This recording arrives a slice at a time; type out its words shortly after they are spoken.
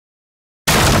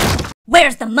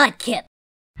Where's the Mudkip?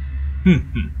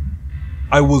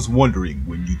 I was wondering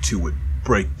when you two would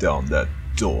break down that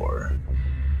door.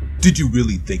 Did you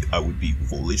really think I would be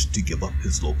foolish to give up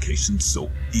his location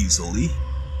so easily?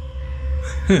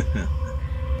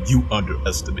 You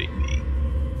underestimate me.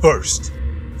 First,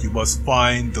 you must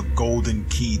find the golden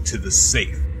key to the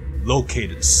safe,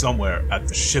 located somewhere at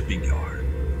the shipping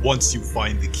yard. Once you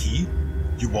find the key,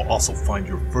 you will also find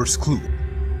your first clue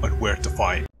on where to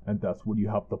find. And that's when you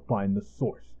have to find the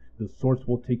source. The source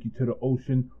will take you to the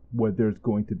ocean where there's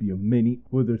going to be many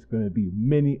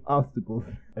obstacles.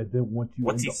 And then once you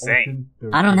What's in he the saying? ocean,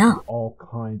 there's I don't know. all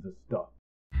kinds of stuff.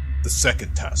 The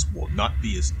second task will not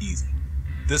be as easy.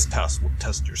 This task will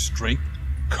test your strength,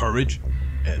 courage,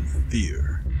 and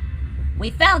fear. We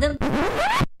found him!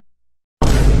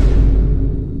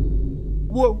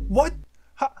 What?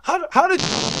 How did...